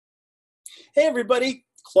Hey everybody,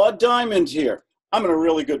 Claude Diamond here. I'm in a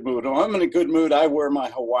really good mood. When I'm in a good mood, I wear my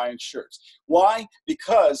Hawaiian shirts. Why?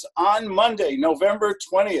 Because on Monday, November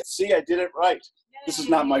 20th, see, I did it right. This is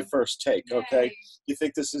not my first take, okay? You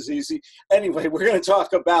think this is easy? Anyway, we're going to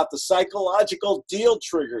talk about the psychological deal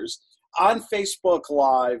triggers on Facebook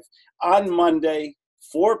Live on Monday,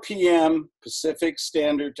 4 p.m. Pacific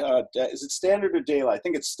Standard. Is it Standard or Daylight? I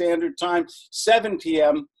think it's Standard Time, 7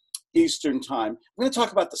 p.m. Eastern Time. We're going to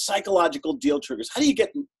talk about the psychological deal triggers. How do you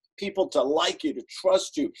get people to like you, to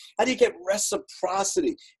trust you? How do you get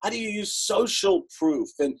reciprocity? How do you use social proof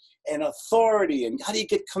and authority? And how do you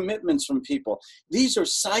get commitments from people? These are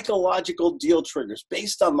psychological deal triggers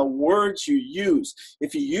based on the words you use.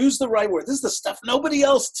 If you use the right word, this is the stuff nobody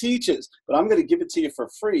else teaches, but I'm going to give it to you for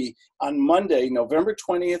free on Monday, November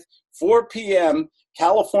 20th, 4 p.m.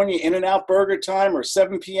 California In-N-Out Burger time, or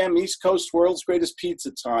 7 p.m. East Coast World's Greatest Pizza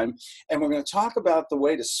time. And we're going to talk about the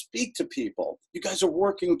way to speak to people. You guys are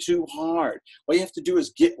working too hard. What you have to do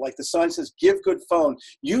is get, like the sign says, give good phone.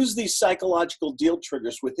 Use these psychological deal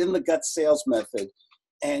triggers within the gut sales method,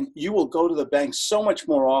 and you will go to the bank so much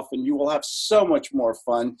more often. You will have so much more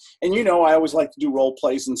fun. And you know, I always like to do role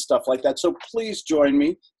plays and stuff like that. So please join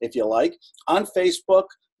me, if you like, on Facebook,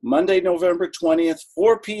 Monday, November 20th,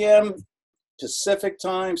 4 p.m. Pacific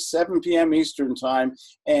time, 7 p.m. Eastern time,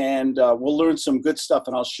 and we'll learn some good stuff,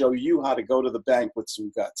 and I'll show you how to go to the bank with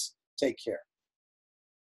some guts. Take care.